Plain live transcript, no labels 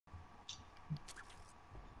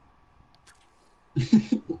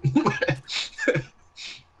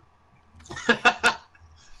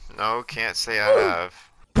No, can't say I have.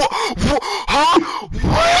 Huh?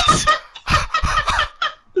 What?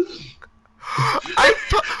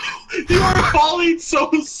 You are falling so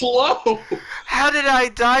slow. How did I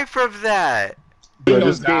die from that? Bro, He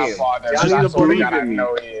just down game. far, I that's need to absolutely believe what I in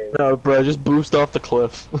know you. he is. No, bro, just boost off the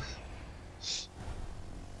cliff.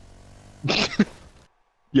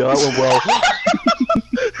 Yeah, that went well.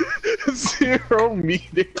 0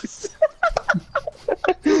 meters.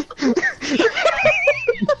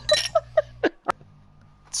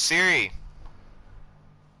 Siri.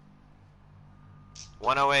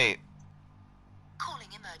 108. Calling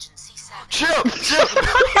emergency service. Chill! Chill!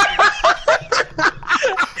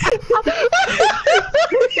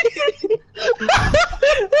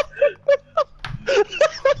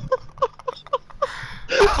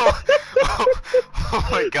 Oh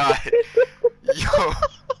my god. Yo.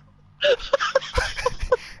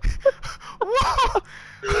 Whoa.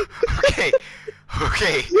 Okay.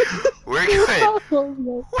 Okay. We're good.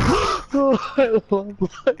 Oh, I love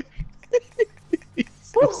life. He's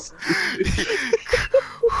so stupid.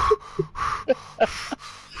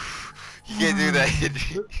 You can't do that.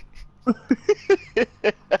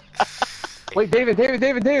 Wait, David!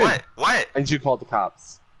 What? What? I need you to call the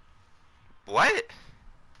cops. What?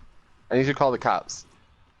 I need you to call the cops.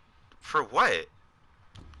 For what?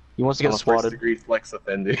 He wants to get I'm a a first swatted. degree flex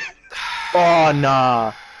offender. Oh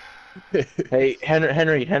nah. Hey,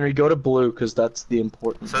 Henry, go to blue, cause that's the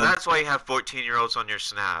important. So one. that's why you have 14-year-olds on your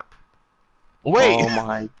Snap. Wait! Oh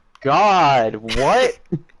my god, what?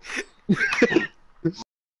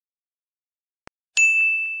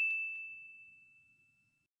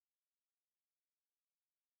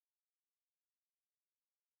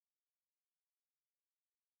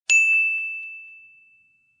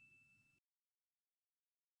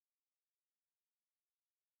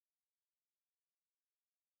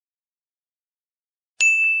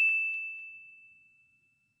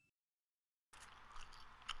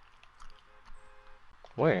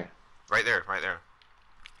 Where? Right there, right there.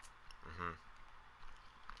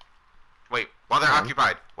 Wait, while they're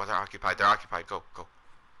occupied. While they're occupied, Go, go.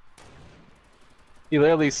 He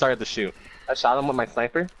literally started to shoot. I shot him with my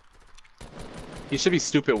sniper. He should be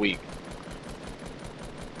stupid weak.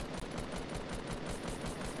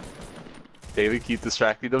 David, keep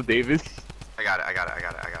distracting them, David. I got it.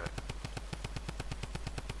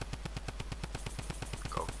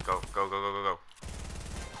 Go.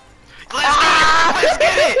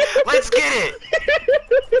 Let's get it!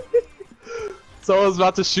 Someone's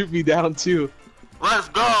about to shoot me down too. Let's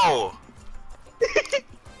go!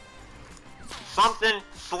 Something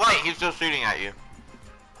slight, he's still shooting at you.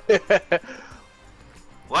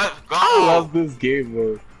 Let's go! I love this game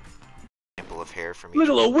though. Sample of hair from You look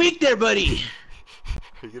a little weak there, buddy.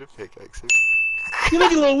 Are you gonna pickaxe him? You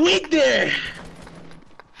look a little weak there.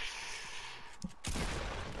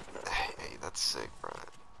 Hey, that's sick, bro.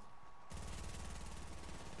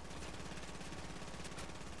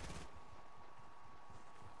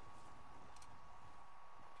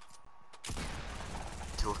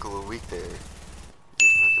 You look a little weak there.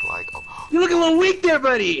 You're like, oh. You look a little weak there,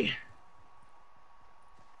 buddy.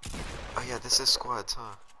 Oh yeah, this is squads,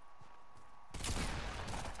 huh?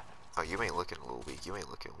 Oh, you ain't looking a little weak. You ain't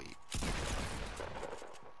looking weak.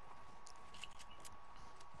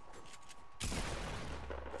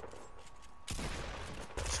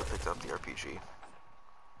 Should pick up the RPG.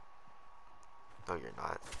 No, you're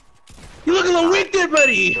not. You look a little weak there,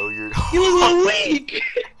 buddy. No, you're not. You look a little weak.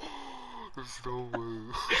 There's no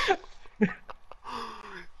way.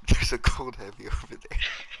 There's a gold heavy over there.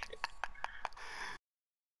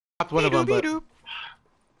 One of them, but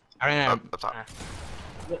I am. Up top.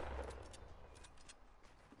 You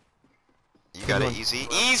got it easy.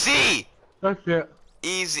 Easy! That's it.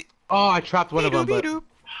 Easy. Oh, I trapped one of them, but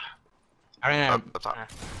I am. Up top.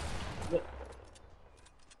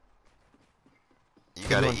 You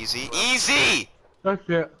got it easy. Easy! That's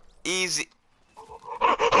it. Easy.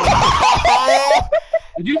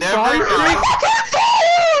 Did you Never fall? mind.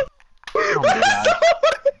 Oh my god.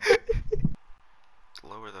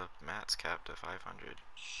 Lower the mats cap to 500.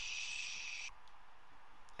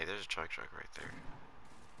 Hey, there's a truck right there.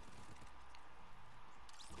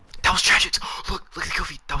 That was tragic! Look at the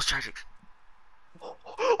goofy! That was tragic!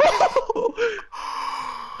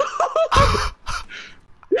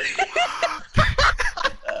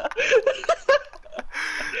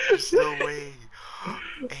 There's no way!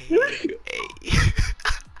 Hey.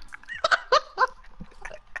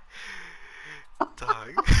 Dog.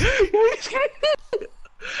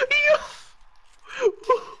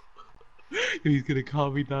 He's gonna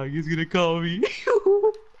call me, dog. He's gonna call me.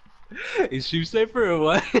 Is Shoe safer or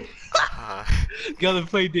what? Gotta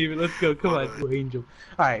play, David. Let's go. Come on, Blue Angel.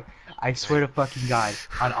 Alright, I swear to fucking God,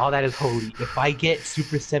 on all that is holy, if I get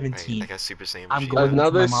Super 17, I got Super Saiyan. I'm machine. going to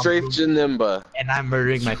Another my mom's strafe room Janimba. and I'm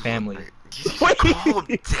murdering my family. Calm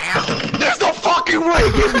down. There's no fucking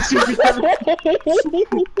way getting Super 17.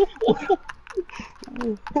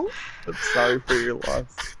 I'm sorry for your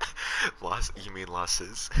loss. You mean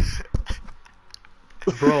losses?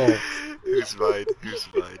 Bro. Who's mine? Who's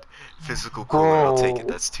mine? Physical cooler, I'll take it.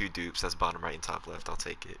 That's 2 dupes. That's bottom right and top left. I'll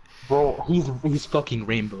take it. Bro, he's fucking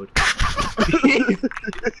rainbowed. I'll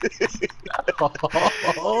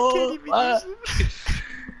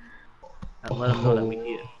let him know that we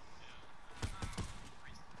need it.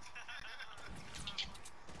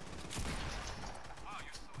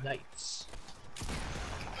 Nice.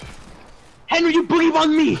 Henry, you believe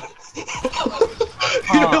on me!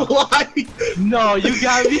 You're lying! No, you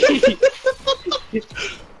got me!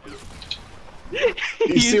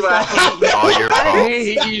 You see what happened? All your fault. I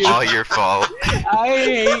hate you. All your fault. I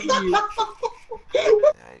hate you.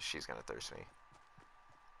 Yeah, she's gonna thirst me.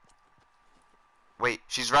 Wait,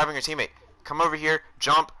 she's robbing her teammate. Come over here,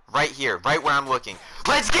 jump right here, right where I'm looking.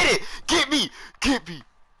 Let's get it! Get me! Get me!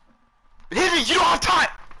 Hit me! You don't have time!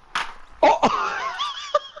 Oh!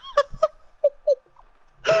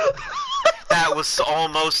 That was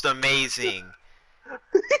almost amazing.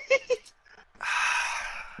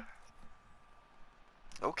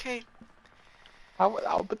 Okay.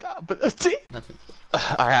 Nothing.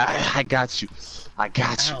 I got you. I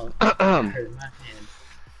got you.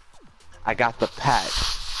 I got the patch.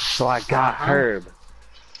 So I got Herb.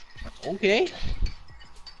 Okay.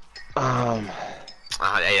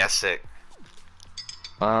 Hey, that's sick.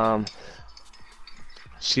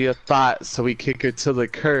 She a thought, so we kick her to the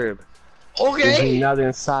curb. Okay. There's nothing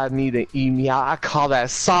inside me to eat me out. I call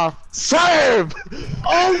that soft serve.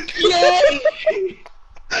 Okay.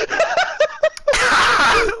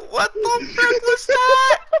 What the fuck was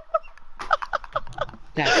that?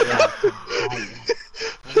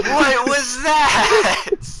 What was that?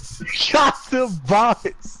 Got the box.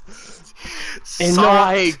 And no,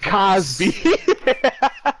 I ain't Cosby.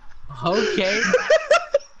 Okay.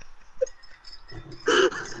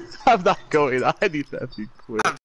 I'm not going. I need that to be quick.